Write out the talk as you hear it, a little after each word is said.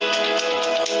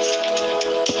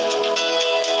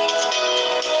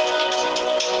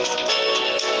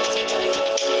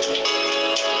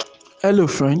Hello,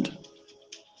 friend.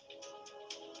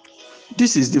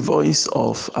 This is the voice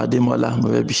of Ademola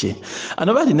Morebise. And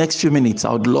over the next few minutes,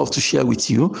 I would love to share with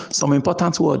you some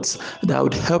important words that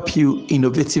would help you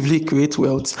innovatively create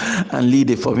wealth and lead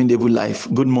a formidable life.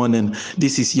 Good morning.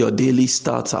 This is your daily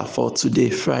starter for today,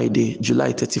 Friday,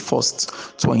 July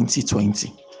 31st,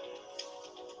 2020.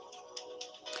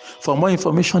 For more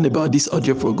information about this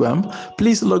audio program,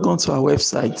 please log on to our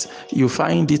website. You'll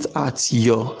find it at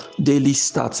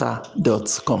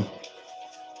yourdailystarter.com.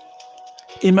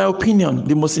 In my opinion,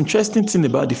 the most interesting thing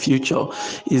about the future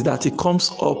is that it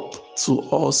comes up to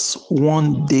us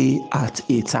one day at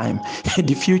a time.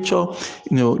 The future,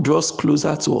 draws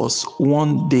closer to us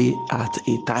one day at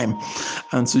a time.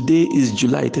 And today is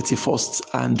July 31st.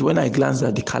 And when I glanced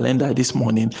at the calendar this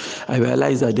morning, I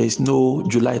realized that there is no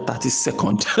July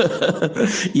 32nd.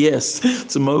 Yes,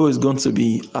 tomorrow is going to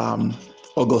be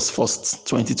August 1st,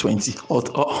 2020,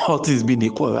 all things being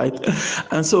equal, right?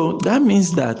 And so that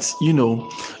means that,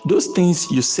 those things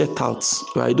you set out,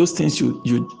 right? Those things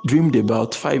you dreamed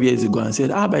about 5 years ago and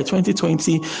said, by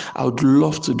 2020, I would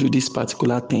love to do this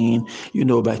particular thing,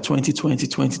 by 2020,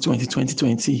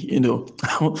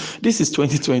 this is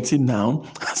 2020 now,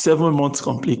 7 months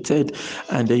completed,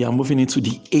 and then you're moving into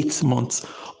the 8th month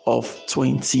of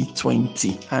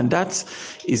 2020. And that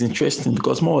is interesting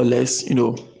because more or less,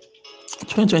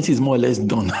 2020 is more or less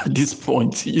done at this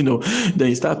point, then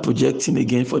you start projecting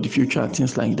again for the future and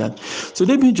things like that. So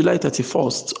maybe July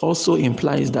 31st also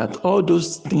implies that all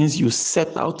those things you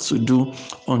set out to do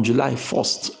on July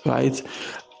 1st, right?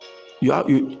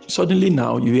 You suddenly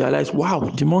now you realize, wow,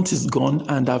 the month is gone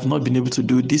and I've not been able to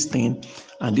do this thing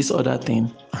and this other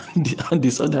thing and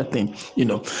this other thing,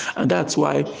 and that's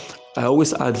why I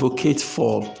always advocate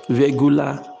for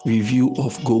regular review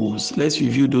of goals. Let's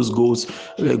review those goals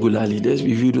regularly. Let's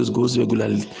review those goals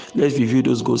regularly.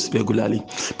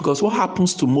 Because what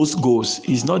happens to most goals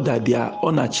is not that they are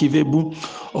unachievable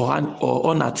or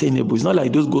unattainable. It's not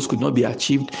like those goals could not be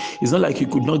achieved. It's not like you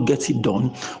could not get it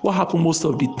done. What happens most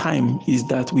of the time is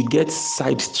that we get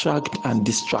sidetracked and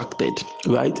distracted,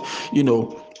 right?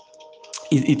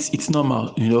 It's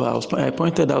normal. I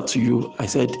pointed out to you, I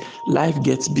said life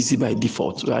gets busy by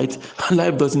default, right?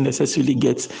 Life doesn't necessarily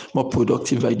get more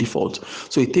productive by default.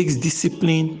 So it takes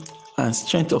discipline and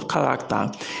strength of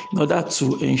character in order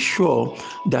to ensure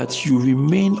that you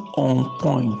remain on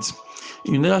point,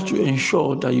 in order to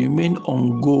ensure that you remain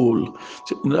on goal,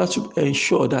 in order to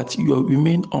ensure that you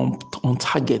remain on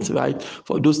target, right,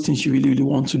 for those things you really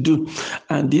want to do.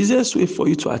 And the easiest way for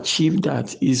you to achieve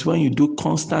that is when you do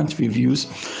constant reviews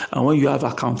and when you have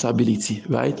accountability,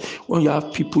 right? When you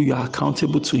have people you are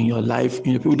accountable to in your life,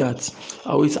 people that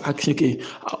always ask you, okay,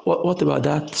 what about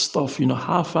that stuff?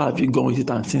 How far have you gone with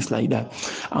it and things like that?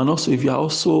 And also, if you are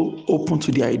also open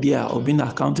to the idea of being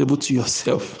accountable to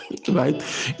yourself, right?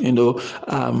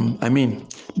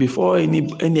 Before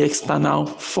any external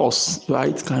force,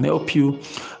 right, can help you,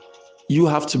 you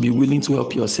have to be willing to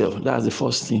help yourself. That's the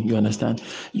first thing, you understand.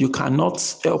 You cannot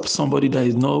help somebody that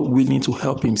is not willing to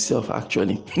help himself,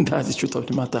 actually. That's the truth of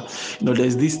the matter.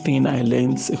 There's this thing I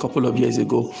learned a couple of years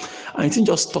ago, and it didn't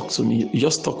just stuck to me, it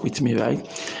just stuck with me, right?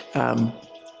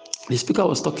 The speaker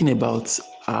was talking about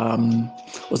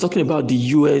the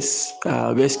U.S.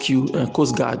 Rescue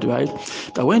Coast Guard, right?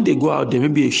 That when they go out, there may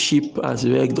be a ship has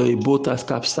wrecked or a boat has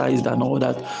capsized and all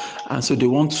that, and so they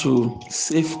want to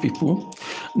save people.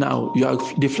 Now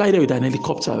they fly there with an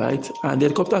helicopter, right? And the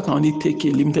helicopter can only take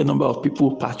a limited number of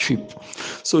people per trip.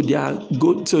 So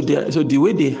the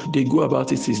way they go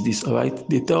about it is this, all right?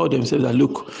 They tell themselves that,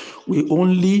 look, we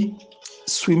only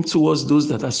swim towards those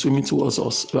that are swimming towards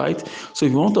us, right? So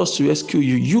if you want us to rescue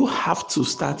you, you have to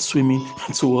start swimming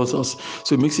towards us.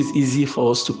 So it makes it easy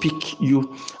for us to pick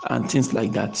you and things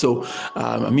like that. So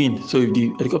so if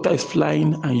the helicopter is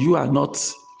flying and you are not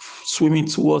swimming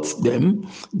towards them,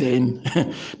 then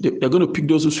they're going to pick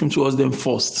those who swim towards them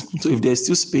first. So if there's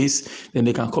still space, then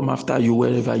they can come after you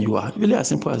wherever you are. Really as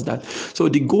simple as that. So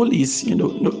the goal is, you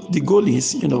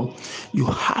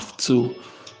have to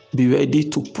be ready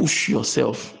to push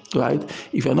yourself, right?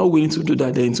 If you're not willing to do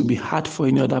that, then it will be hard for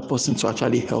any other person to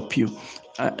actually help you.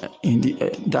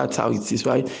 That's how it is,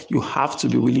 right? You have to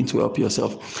be willing to help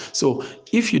yourself. So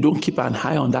if you don't keep an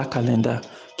eye on that calendar,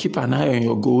 keep an eye on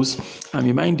your goals, and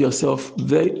remind yourself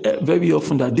very, very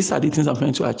often that these are the things I'm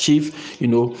trying to achieve.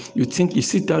 You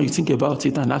sit down, you think about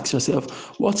it, and ask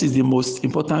yourself, what is the most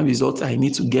important result I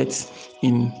need to get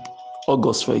in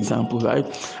August, for example, right?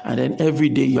 And then every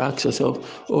day you ask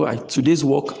yourself, all right, today's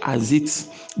work, has it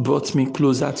brought me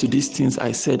closer to these things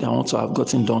I said I want to have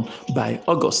gotten done by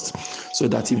August? So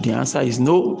that if the answer is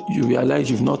no, you realize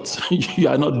you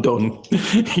are not done.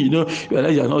 You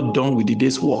realize you are not done with the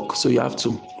day's work. So you have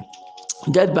to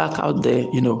get back out there.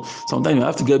 Sometimes you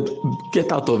have to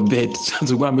get out of bed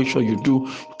to go and make sure you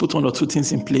put 1 or 2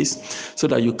 things in place so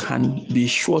that you can be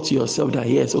sure to yourself that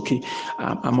yes, okay,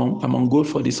 I'm on goal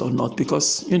for this or not.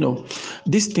 Because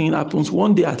this thing happens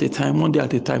one day at a time.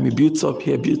 It builds up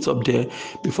here, builds up there.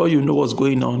 Before you know what's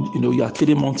going on, you are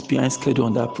 3 months behind schedule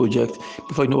on that project.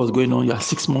 Before you know what's going on, you are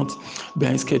 6 months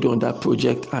behind schedule on that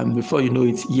project. And before you know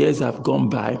it, years have gone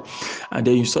by. And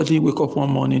then you suddenly wake up one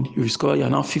morning, you discover you're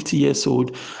now 50 years old,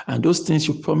 and those things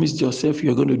you promised yourself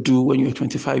you're going to do when you're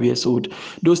 25 years old,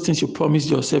 those things you promised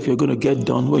yourself you're going to get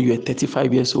done when you're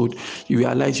 35 years old, you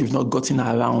realize you've not gotten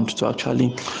around to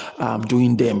actually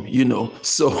doing them.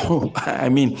 So I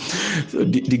mean,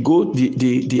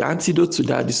 the antidote to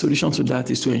that, the solution to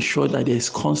that, is to ensure that there's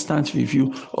constant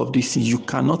review of these things. You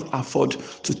cannot afford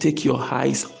to take your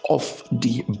eyes off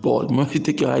the ball. When you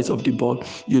take your eyes off the ball,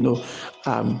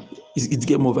 it's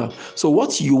game over. So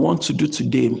what you want to do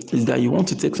today is that you want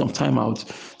to take some time out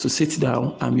to sit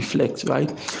down and reflect, right?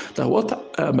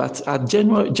 That at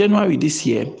January this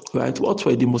year, right? What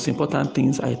were the most important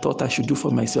things I thought I should do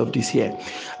for myself this year,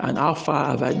 and how far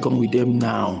have I gone with them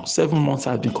now? 7 months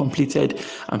have been completed.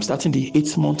 I'm starting the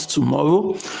 8th month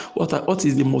tomorrow. What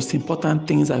is the most important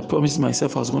things I promised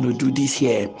myself I was going to do this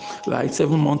year, right?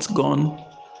 7 months gone.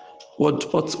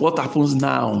 What happens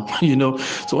now?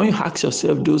 So when you ask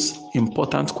yourself those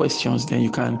important questions, then you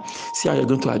can see how you're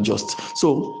going to adjust.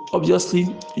 So obviously,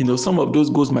 some of those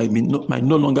goals might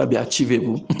no longer be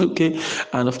achievable. Okay,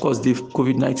 and of course the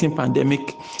COVID-19 pandemic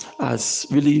has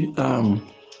really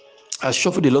has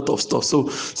shuffled a lot of stuff. So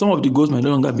some of the goals might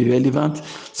no longer be relevant.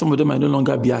 Some of them might no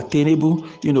longer be attainable.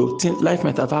 Life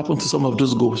might have happened to some of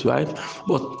those goals, right?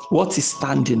 But what is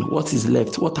standing? What is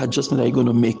left? What adjustment are you going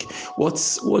to make?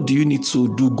 What do you need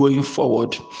to do going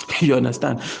forward? You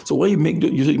understand? So when you make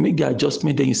the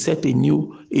adjustment, then you set a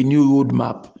new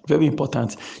roadmap. Very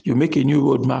important. You make a new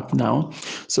roadmap now.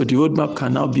 So the roadmap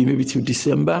can now be maybe till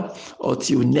December or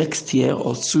till next year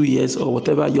or 2 years or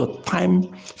whatever your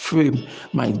time frame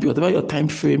might be. Whatever your time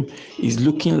frame is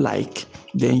looking like,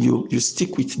 then you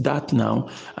stick with that now,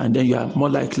 and then you are more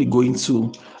likely going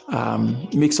to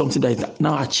make something that is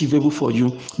now achievable for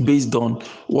you based on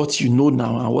what you know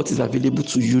now and what is available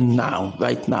to you now,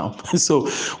 right now. So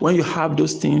when you have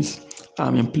those things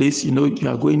in place, you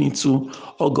are going into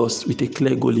August with a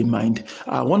clear goal in mind.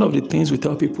 One of the things we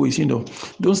tell people is,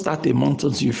 don't start a month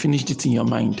until you finished it in your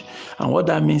mind. And what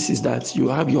that means is that you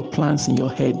have your plans in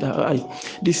your head that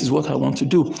this is what I want to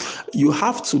do. You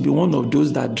have to be one of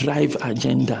those that drive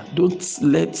agenda. Don't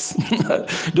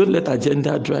let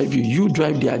agenda drive you. You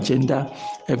drive the agenda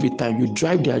every time. You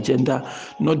drive the agenda,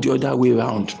 not the other way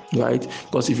around, right?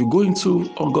 Because if you go into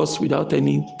August without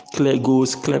any clear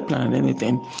goals, clear plan, and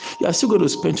anything, you are still going to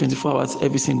spend 24 hours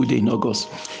every single day in August.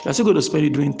 You are still going to spend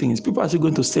it doing things. People are still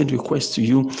going to send requests to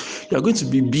you. You are going to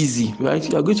be busy, right?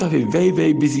 You are going to have a very,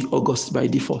 very busy August by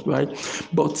default, right?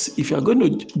 But if you are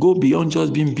going to go beyond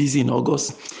just being busy in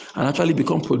August and actually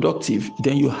become productive,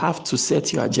 then you have to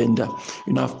set your agenda.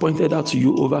 I've pointed out to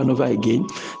you over and over again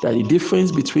that the difference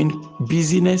between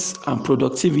busyness and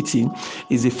productivity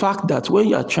is the fact that when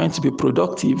you are trying to be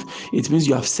productive, it means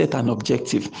you have set an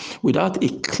objective. Without a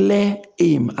clear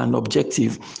aim and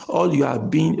objective, all you are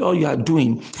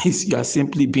doing is you are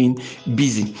simply being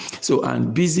busy. So,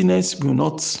 and busyness will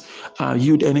not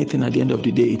yield anything at the end of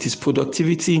the day. It is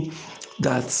productivity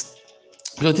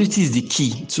Productivity is the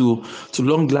key to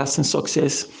long-lasting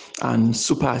success and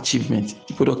super achievement.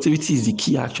 Productivity is the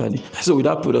key, actually. So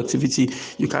without productivity,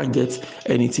 you can't get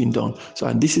anything done. So,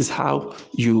 and this is how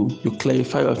you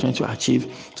clarify what you're trying to achieve,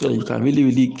 so that you can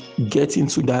really get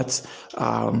into that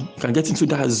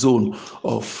zone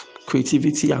of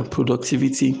creativity and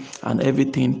productivity and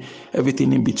everything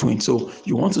in between. So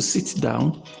you want to sit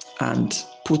down and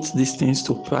put these things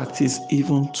to practice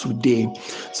even today,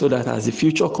 so that as the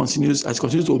future continues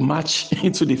to march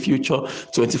into the future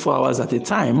 24 hours at a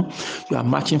time, you are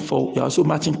also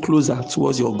marching closer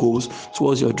towards your goals,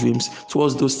 towards your dreams,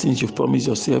 towards those things you've promised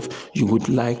yourself you would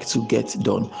like to get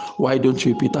done. Why don't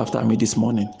you repeat after me this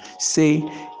morning? Say,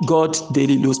 God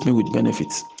daily loads me with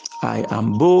benefits. I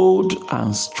am bold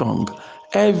and strong.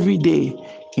 Every day,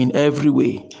 in every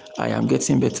way, I am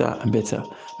getting better and better.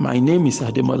 My name is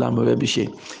Ademola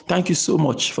Morebise. Thank you so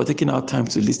much for taking our time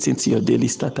to listen to your daily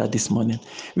starter this morning.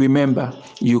 Remember,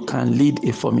 you can lead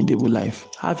a formidable life.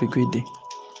 Have a great day.